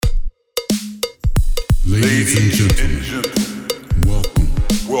Ladies and gentlemen, welcome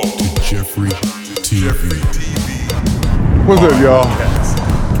to Jeffrey TV. What's up, y'all?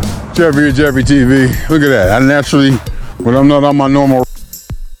 Jeffrey TV. Look at that. I naturally, when I'm not on my normal,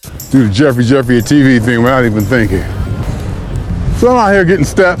 do the Jeffrey TV thing without even thinking. So I'm out here getting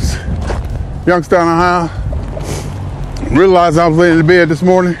steps, Youngstown, Ohio. Realized I was laying in bed this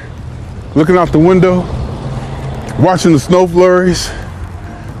morning, looking out the window, watching the snow flurries,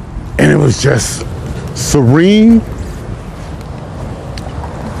 and it was just serene.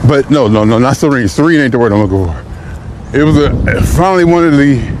 But no, not serene. Serene ain't the word I'm looking for. It was finally one of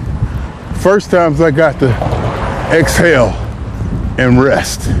the first times I got to exhale and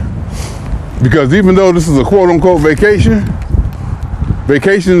rest. Because even though this is a quote unquote vacation,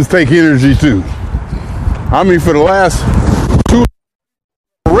 vacations take energy too. I mean, for the last 2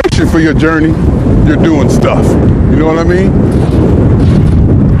 duration for your journey, you're doing stuff. You know what I mean?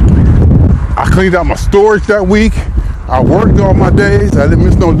 I cleaned out my storage that week. I worked all my days. I didn't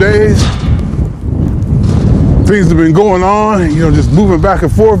miss no days. Things have been going on, just moving back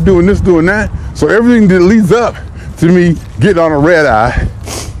and forth, doing this, doing that. So everything that leads up to me getting on a red eye,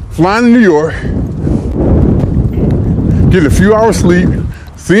 flying to New York, getting a few hours sleep,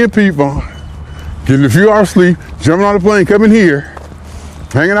 seeing people, getting a few hours sleep, jumping on the plane, coming here,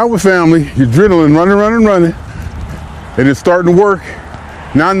 hanging out with family, your adrenaline running, and then starting to work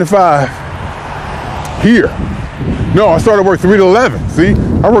 9 to 5 here. No, I started work 3 to 11. See,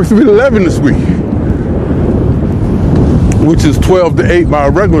 I worked 3 to 11 this week, which is 12 to 8 my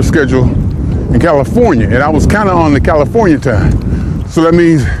regular schedule in California, and I was kind of on the California time. So that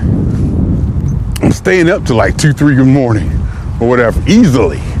means I'm staying up to like 2, 3 in the morning or whatever,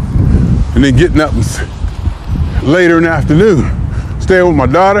 easily. And then getting up later in the afternoon, staying with my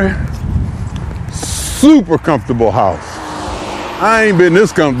daughter. Super comfortable house. I ain't been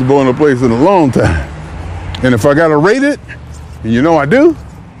this comfortable in a place in a long time. And if I gotta rate it, and you know I do,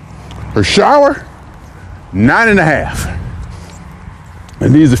 her shower, 9.5.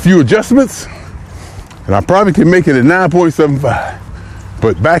 It needs a few adjustments, and I probably can make it at 9.75.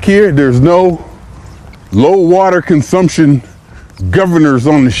 But back here, there's no low water consumption governors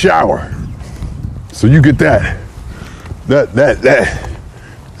on the shower. So you get that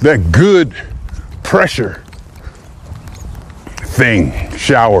good pressure thing,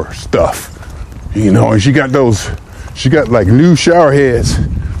 shower stuff. And she got like new shower heads,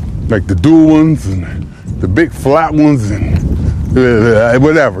 like the dual ones and the big flat ones and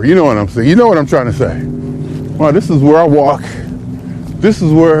whatever. You know what I'm saying? You know what I'm trying to say? Well, this is where I walk. This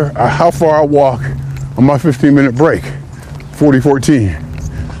is how far I walk on my 15-minute break, 4014.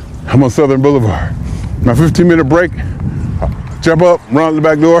 I'm on Southern Boulevard. My 15-minute break, jump up, run out the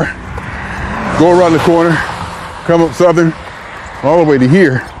back door, go around the corner, come up Southern, all the way to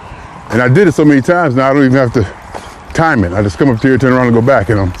here. And I did it so many times now I don't even have to time it. I just come up to here, turn around and go back,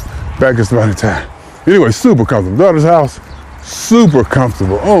 and I'm back just about in time. Anyway, super comfortable. Daughter's house, super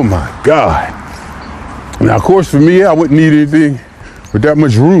comfortable. Oh my God. Now, of course, for me, I wouldn't need anything with that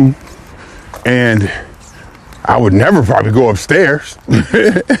much room, and I would never probably go upstairs.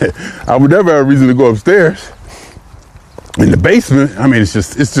 I would never have a reason to go upstairs. In the basement, I mean, it's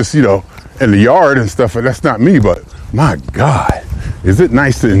just in the yard and stuff, and that's not me, but my God. Is it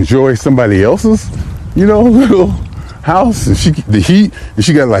nice to enjoy somebody else's, little house? And the heat, and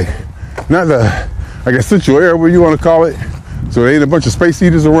she got central air, what you want to call it. So there ain't a bunch of space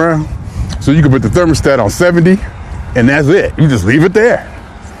heaters around. So you can put the thermostat on 70, and that's it. You just leave it there.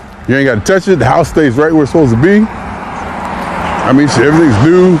 You ain't got to touch it. The house stays right where it's supposed to be. I mean, everything's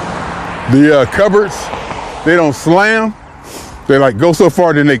new. The cupboards, they don't slam. They go so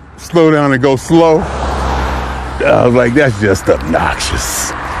far, then they slow down and go slow. I was like, that's just obnoxious.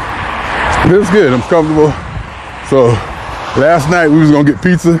 But it's good, I'm comfortable. So last night we was gonna get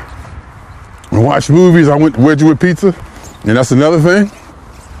pizza and watch movies. I went to Wedgwood Pizza, and that's another thing.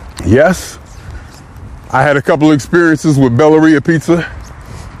 Yes, I had a couple experiences with Belleria Pizza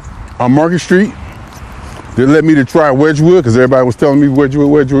on Market Street. They let me to try Wedgwood because everybody was telling me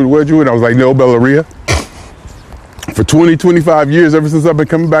Wedgwood. I was like, no, Belleria. For 25 years, ever since I've been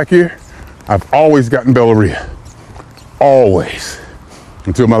coming back here, I've always gotten Belleria. Always.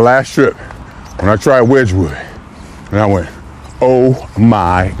 Until my last trip, when I tried Wedgwood. And I went, oh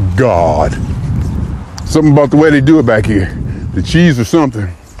my God. Something about the way they do it back here. The cheese or something.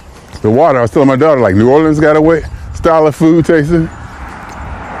 The water, I was telling my daughter, New Orleans got a way, style of food tasting.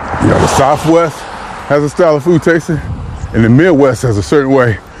 The Southwest has a style of food tasting. And the Midwest has a certain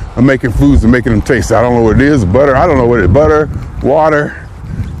way of making foods and making them taste. I don't know what it is, butter, I don't know what it is, butter, water,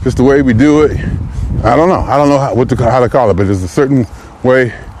 just the way we do it. I don't know how to call it, but there's a certain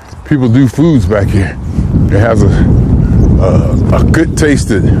way people do foods back here. It has a good taste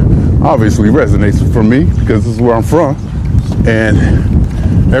that obviously resonates for me because this is where I'm from. And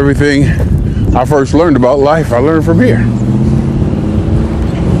everything I first learned about life, I learned from here.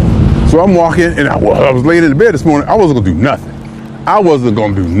 So I'm walking, and I was laying in the bed this morning. I wasn't gonna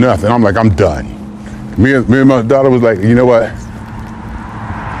do nothing. I'm like, I'm done. Me and my daughter was like, you know what?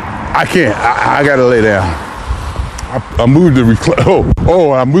 I can't. I gotta lay down. I moved the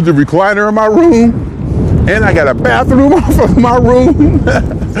I moved the recliner in my room. And I got a bathroom off of my room.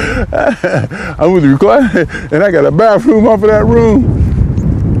 I moved the recliner, and I got a bathroom off of that room.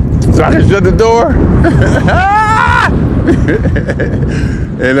 So I can shut the door.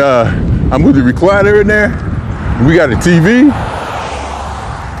 And I moved the recliner in there. We got a TV.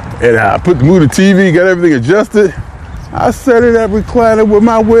 And I moved the TV, got everything adjusted. I sat in that recliner with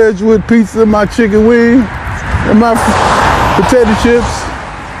my Wedgwood pizza, my chicken wing, and my potato chips.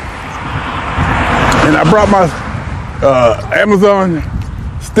 And I brought my Amazon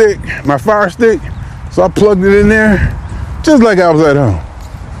stick, my Fire Stick. So I plugged it in there, just like I was at home.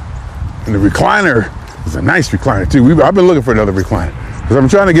 And the recliner is a nice recliner too. I've been looking for another recliner because I'm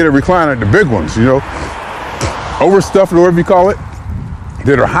trying to get a recliner, the big ones, you know, overstuffed or whatever you call it,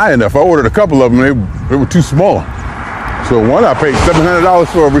 that are high enough. I ordered a couple of them, they were too small. So one, I paid $700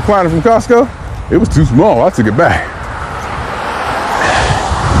 for a recliner from Costco. It was too small, I took it back.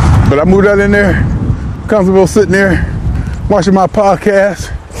 But I moved that in there, comfortable sitting there, watching my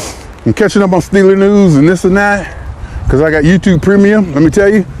podcast and catching up on Steeler news and this and that, because I got YouTube Premium. Let me tell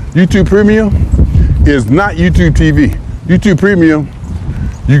you, YouTube Premium is not YouTube TV. YouTube Premium,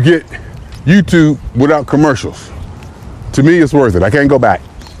 you get YouTube without commercials. To me, it's worth it. I can't go back.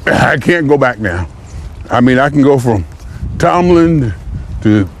 I can't go back now. I mean, I can go from Tomlin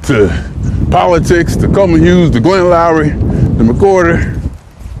to politics, to Coleman Hughes, to Glenn Lowry, to McCorder,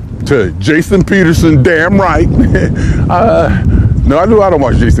 to Jason Peterson, damn right. No, I don't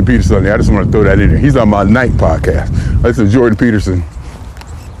watch Jason Peterson on there. I just want to throw that in there. He's on my night podcast. I listen to Jordan Peterson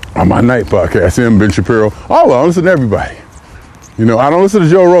on my night podcast. Him, Ben Shapiro. All I listen to everybody. You know, I don't listen to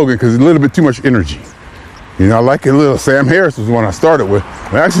Joe Rogan because it's a little bit too much energy. You know, I like a little. Sam Harris was the one I started with.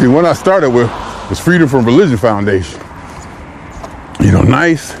 Actually, the one I started with was Freedom from Religion Foundation. You know,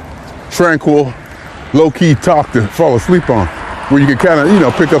 nice, tranquil, low-key talk to fall asleep on, where you can kind of, you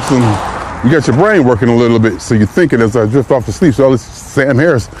know, pick up some, you got your brain working a little bit, so you're thinking as I drift off to sleep. So I listen to Sam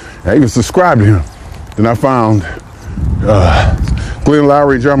Harris, I even subscribed to him. Then I found Glenn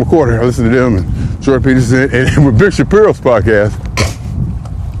Lowry and John McCorder. I listened to them and Jordan Peterson, and with Ben Shapiro's podcast,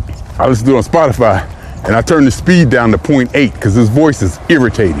 I listened to it on Spotify, and I turned the speed down to 0.8 because his voice is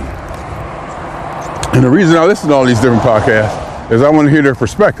irritating. And the reason I listen to all these different podcasts is I want to hear their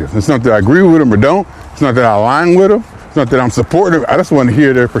perspective. It's not that I agree with them or don't. It's not that I align with them. It's not that I'm supportive. I just want to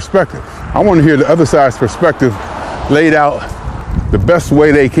hear their perspective. I want to hear the other side's perspective laid out the best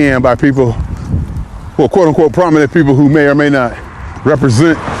way they can by people, well, quote unquote, prominent people who may or may not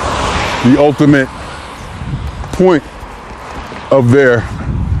represent the ultimate point of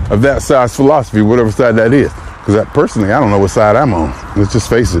that side's philosophy, whatever side that is. Because personally, I don't know what side I'm on. Let's just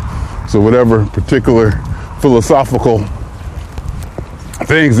face it. So whatever particular philosophical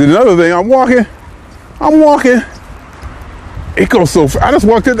things. And another thing, I'm walking. It goes so far. I just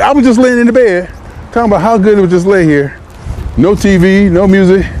walked in. I was just laying in the bed, talking about how good it was just lay here. No TV, no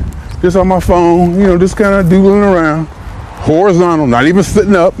music, just on my phone, you know, just kind of doodling around. Horizontal, not even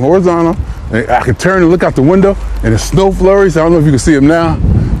sitting up, horizontal. And I could turn and look out the window, and it's snow flurries. I don't know if you can see them now,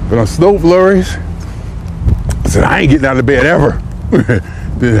 but on snow flurries. I said, I ain't getting out of bed ever.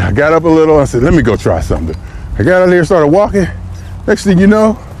 Then I got up a little. I said, let me go try something. I got out there, started walking. Next thing you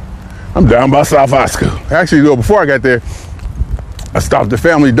know, I'm down by South High School. Actually, though, before I got there, I stopped at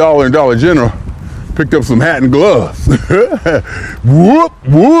Family Dollar and Dollar General, picked up some hat and gloves. Whoop,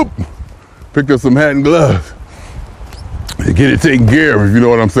 whoop. Picked up some hat and gloves to get it taken care of, if you know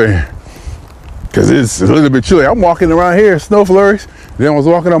what I'm saying. Because it's a little bit chilly. I'm walking around here, snow flurries. Then I was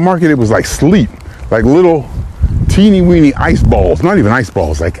walking on Market, it was like sleet, like little teeny weeny ice balls, not even ice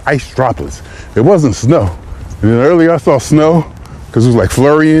balls, like ice droplets. It wasn't snow. And then earlier I saw snow because it was like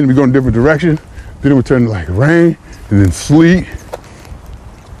flurrying, we go in a different direction. Then it would turn to like rain and then sleet.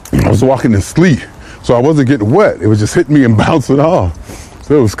 And I was walking in sleet, so I wasn't getting wet. It was just hitting me and bouncing off.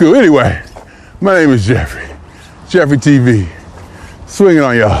 So it was cool. Anyway, my name is Jeffrey. Jeffrey TV. Swinging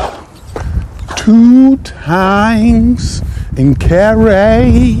on y'all. 2 times and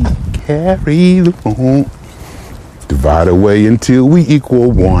carry the phone. Divide away until we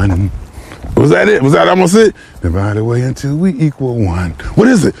equal 1. Was that it? Was that almost it? Divide away until we equal 1. What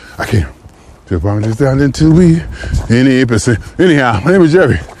is it? I can't. Divide this down until we any percent. Anyhow, my name is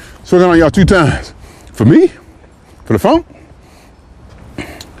Jerry. Swinging on y'all 2 times. for me, for the funk,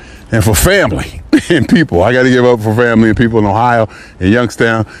 and for family and people. I got to give up for family and people in Ohio and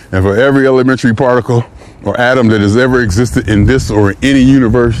Youngstown, and for every elementary particle or atom that has ever existed in this or in any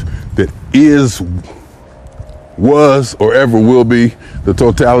universe that is, was, or ever will be, the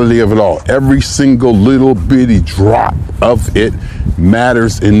totality of it all. Every single little bitty drop of it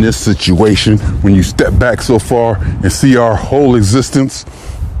matters in this situation when you step back so far and see our whole existence,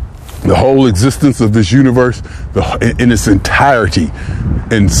 the whole existence of this universe in its entirety,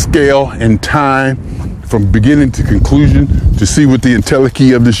 in scale and time, from beginning to conclusion, to see what the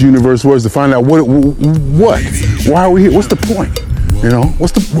entelechy of this universe was, to find out what, why are we here? What's the point? You know,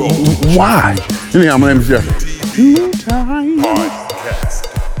 what's the, why? Anyhow, my name is Jeffrey.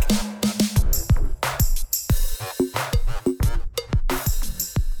 Podcast.